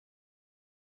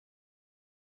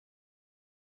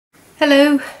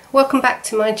Hello, welcome back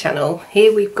to my channel.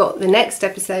 Here we've got the next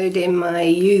episode in my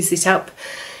Use It Up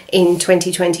in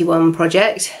 2021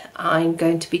 project. I'm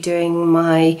going to be doing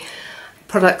my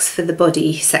products for the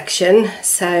body section.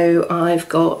 So I've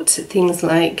got things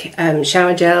like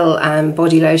shower gel and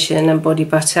body lotion and body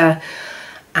butter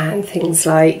and things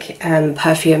like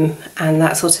perfume and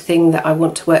that sort of thing that I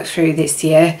want to work through this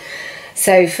year.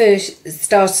 So first,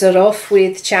 started off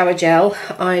with shower gel.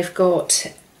 I've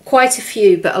got quite a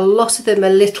few, but a lot of them are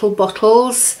little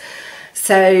bottles.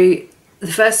 So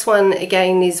the first one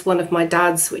again is one of my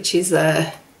dad's, which is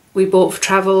we bought for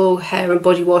travel, hair and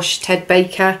body wash, Ted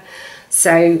Baker.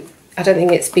 So I don't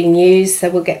think it's been used, so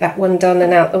we'll get that one done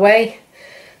and out the way.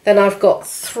 Then I've got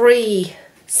 3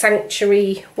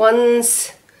 Sanctuary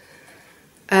ones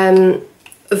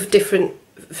of different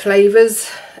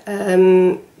flavours.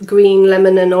 Green,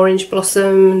 lemon and orange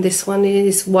blossom. This one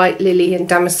is white lily and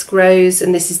damask rose,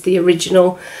 and this is the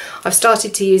original. I've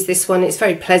started to use this one. It's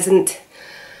very pleasant,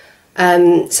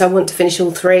 so I want to finish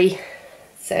all 3.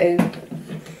 So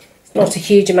it's not a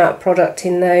huge amount of product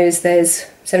in those. There's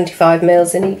 75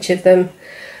 ml in each of them.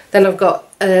 Then I've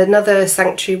got another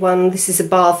Sanctuary one. This is a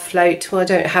bath float. Well, I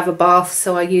don't have a bath,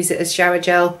 so I use it as shower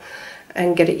gel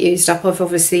and get it used up. I've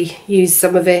obviously used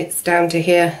some of it, it's down to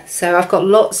here. So I've got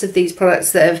lots of these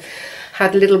products that have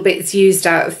had little bits used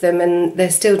out of them and they're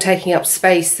still taking up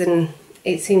space, and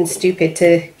it seems stupid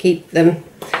to keep them.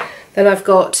 Then I've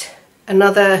got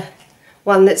another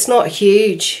one that's not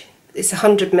huge. It's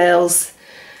 100 ml.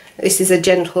 This is a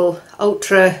gentle,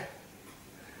 ultra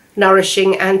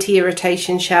nourishing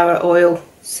anti-irritation shower oil.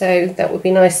 So that would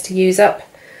be nice to use up.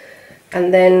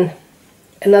 And then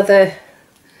another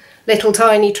little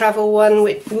tiny travel one,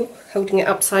 which, holding it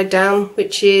upside down,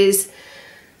 which is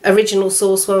original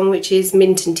source one, which is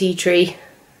mint and tea tree.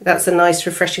 That's a nice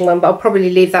refreshing one, but I'll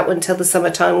probably leave that one till the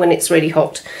summertime when it's really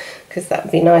hot, because that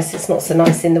would be nice. It's not so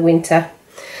nice in the winter.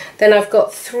 Then I've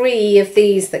got 3 of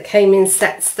these that came in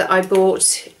sets that I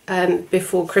bought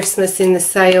before Christmas in the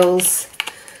sales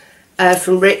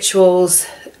from Rituals.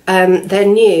 They're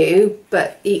new,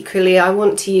 but equally I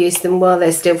want to use them while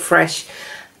they're still fresh.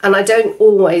 And I don't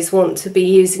always want to be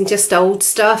using just old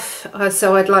stuff,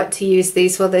 so I'd like to use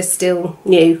these while they're still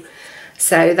new.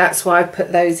 So that's why I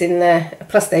put those in there.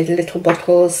 Plus they're little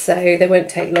bottles, so they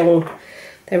won't take long.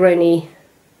 They're only,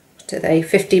 what are they,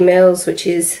 50 ml, which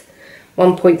is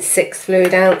 1.6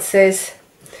 fluid ounces.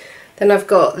 Then I've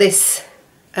got this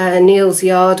Neil's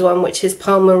Yard one, which is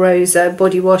Palmarosa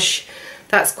body wash.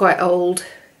 That's quite old.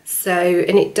 So,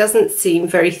 and it doesn't seem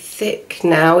very thick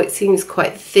now, it seems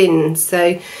quite thin,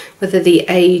 so whether the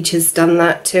age has done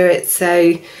that to it.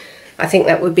 So I think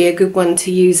that would be a good one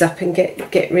to use up and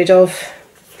get rid of.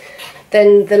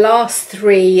 Then the last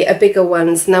 3 are bigger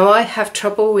ones. Now I have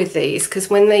trouble with these because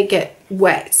when they get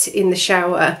wet in the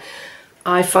shower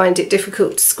I find it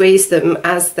difficult to squeeze them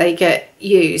as they get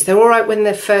used. They're alright when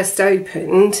they're first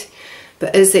opened,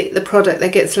 but as there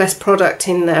gets less product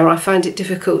in there, I find it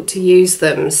difficult to use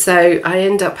them. So I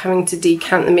end up having to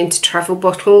decant them into travel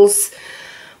bottles,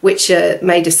 which are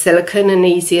made of silicone and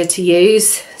easier to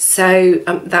use. So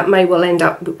that may well end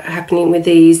up happening with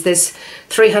these. There's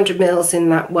 300 ml in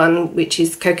that one, which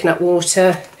is coconut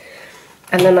water.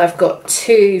 And then I've got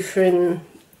 2 from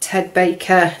Ted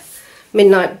Baker,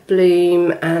 Midnight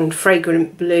Bloom and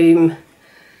Fragrant Bloom.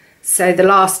 So the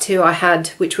last 2 I had,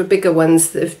 which were bigger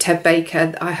ones of Ted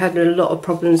Baker, I had a lot of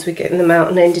problems with getting them out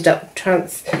and ended up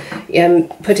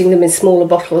putting them in smaller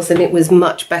bottles, and it was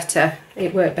much better.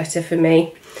 It worked better for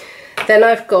me. Then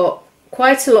I've got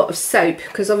quite a lot of soap,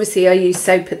 because obviously I use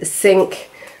soap at the sink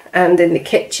and in the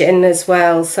kitchen as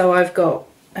well. So I've got,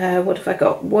 what have I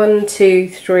got? 1, 2,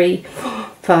 3, 4,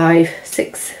 5,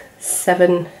 6,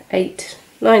 7, 8,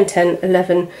 9, 10,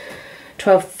 11,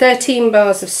 12, 13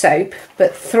 bars of soap,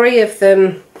 but 3 of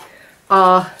them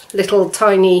are little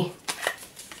tiny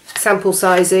sample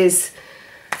sizes,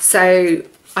 so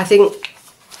I think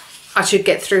I should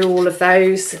get through all of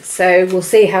those. So we'll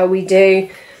see how we do.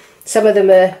 Some of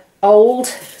them are old,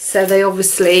 so they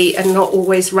obviously are not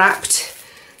always wrapped.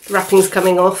 The wrapping's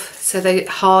coming off, so they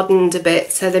hardened a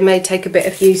bit, so they may take a bit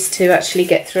of use to actually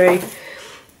get through.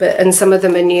 And some of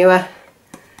them are newer.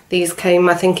 These came,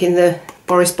 I think, in the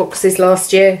Boris boxes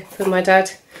last year for my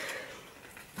dad.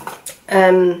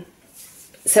 So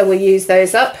we'll use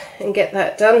those up and get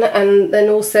that done. And then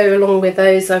also along with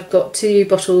those I've got 2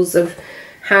 bottles of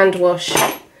hand wash,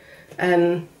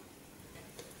 2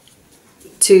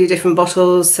 different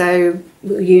bottles, so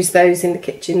we'll use those in the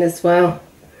kitchen as well.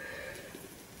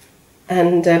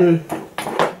 And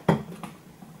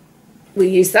we'll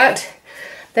use that.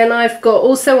 Then I've got,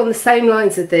 also on the same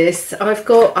lines of this,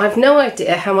 I've no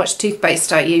idea how much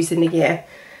toothpaste I use in a year.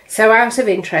 So out of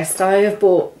interest, I have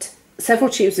bought several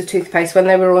tubes of toothpaste when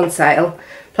they were on sale,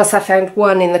 plus I found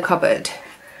one in the cupboard.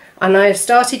 And I have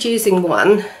started using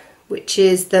one, which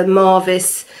is the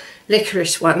Marvis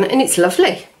licorice one, and it's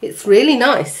lovely. It's really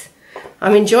nice.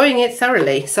 I'm enjoying it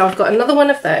thoroughly. So I've got another one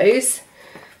of those,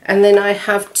 and then I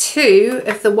have 2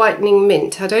 of the whitening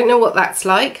mint. I don't know what that's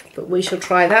like, but we shall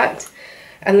try that.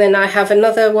 And then I have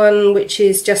another one which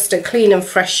is just a clean and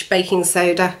fresh baking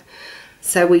soda,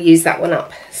 so we'll use that one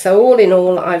up. So all in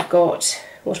all, I've got,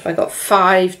 what have I got,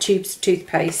 5 tubes of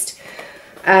toothpaste.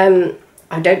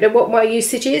 I don't know what my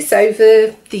usage is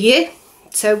over the year,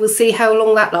 so we'll see how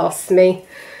long that lasts me.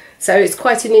 So it's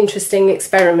quite an interesting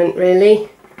experiment really,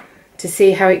 to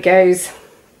see how it goes.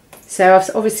 So I've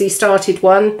obviously started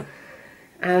one,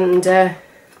 and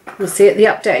we'll see at the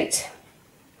update.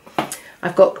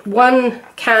 I've got 1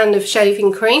 can of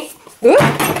shaving cream,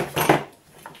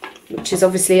 which is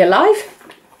obviously alive.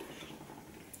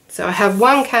 So I have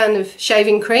 1 can of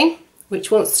shaving cream, which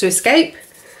wants to escape.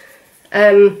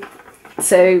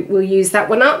 So we'll use that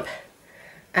one up.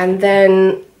 And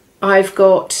then I've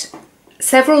got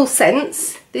several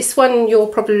scents. This one you'll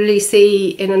probably see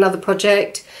in another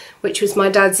project, which was my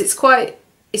dad's.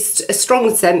 It's a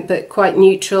strong scent, but quite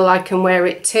neutral. I can wear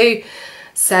it too.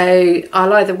 So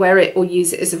I'll either wear it or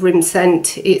use it as a room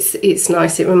scent. It's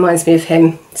nice, it reminds me of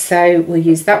him. So we'll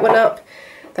use that one up.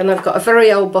 Then I've got a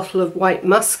very old bottle of white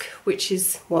musk, which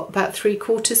is, what, about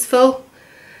 3/4 full.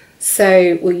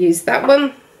 So we'll use that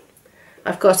one.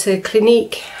 I've got a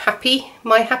Clinique Happy,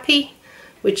 My Happy,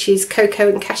 which is cocoa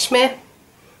and cashmere.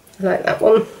 I like that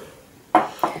one.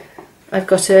 I've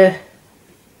got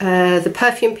the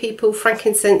Perfume People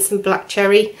frankincense and black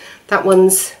cherry. That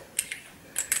one's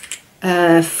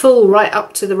full right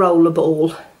up to the roller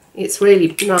ball. It's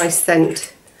really nice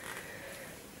scent.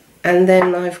 And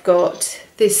then I've got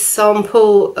this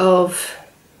sample of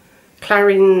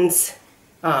Clarins,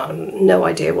 no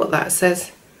idea what that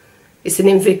says. It's an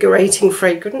invigorating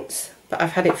fragrance, but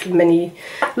I've had it for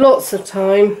lots of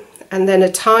time. And then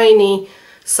a tiny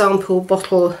sample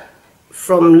bottle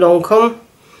from Lancôme.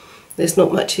 There's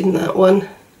not much in that one.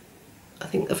 I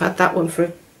think I've had that one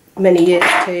for many years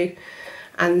too.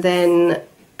 And then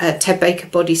a Ted Baker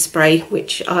body spray,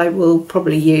 which I will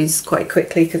probably use quite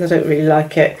quickly because I don't really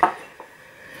like it.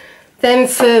 Then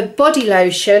for body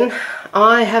lotion,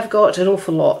 I have got an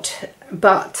awful lot,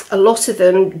 but a lot of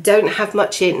them don't have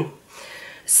much in.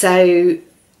 So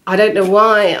I don't know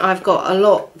why I've got a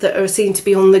lot that seem to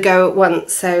be on the go at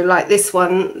once. So like this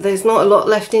one, there's not a lot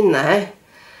left in there.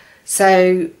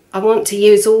 So I want to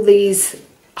use all these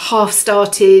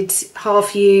half-started,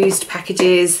 half-used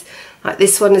packages. Like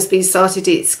this one has been started,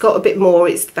 it's got a bit more,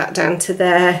 it's back down to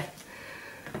there.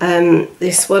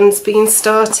 This one's been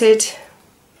started,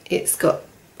 it's got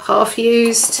half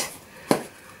used.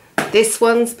 This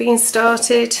one's been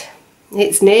started,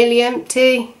 it's nearly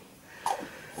empty.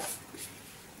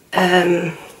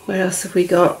 Where else have we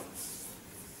got?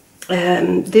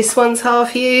 This one's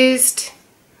half used.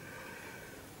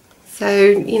 So,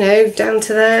 you know, down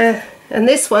to there. And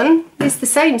this one is the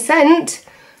same scent,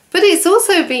 but it's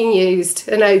also been used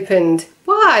and opened.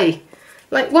 Why?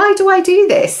 Like, why do I do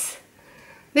this?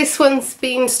 This one's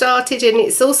been started and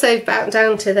it's also back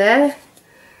down to there.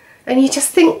 And you just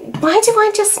think, why do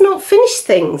I just not finish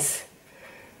things?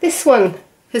 This one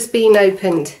has been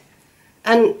opened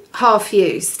and half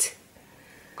used.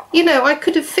 You know, I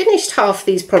could have finished half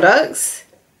these products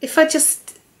if I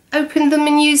just opened them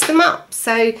and used them up.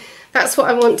 So that's what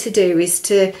I want to do, is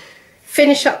to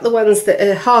finish up the ones that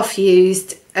are half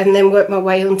used and then work my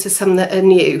way onto some that are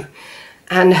new,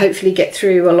 and hopefully get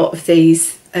through a lot of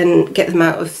these and get them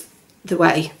out of the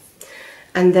way.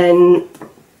 And then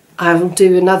I will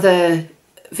do another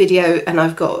video, and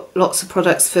I've got lots of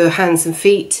products for hands and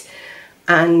feet,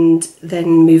 and then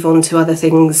move on to other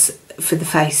things for the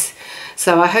face.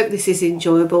 So I hope this is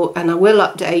enjoyable, and I will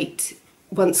update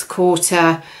once a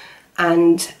quarter,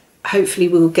 and hopefully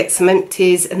we'll get some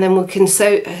empties, and then we can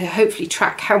hopefully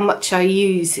track how much I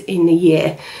use in a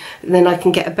year, and then I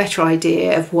can get a better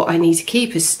idea of what I need to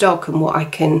keep as stock and what I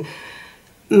can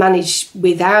manage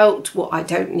without, what I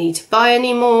don't need to buy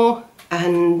anymore,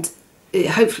 and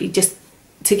hopefully just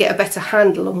to get a better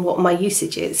handle on what my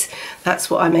usage is.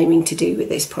 That's what I'm aiming to do with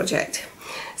this project.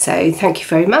 So thank you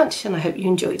very much, and I hope you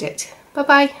enjoyed it. Bye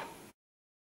bye.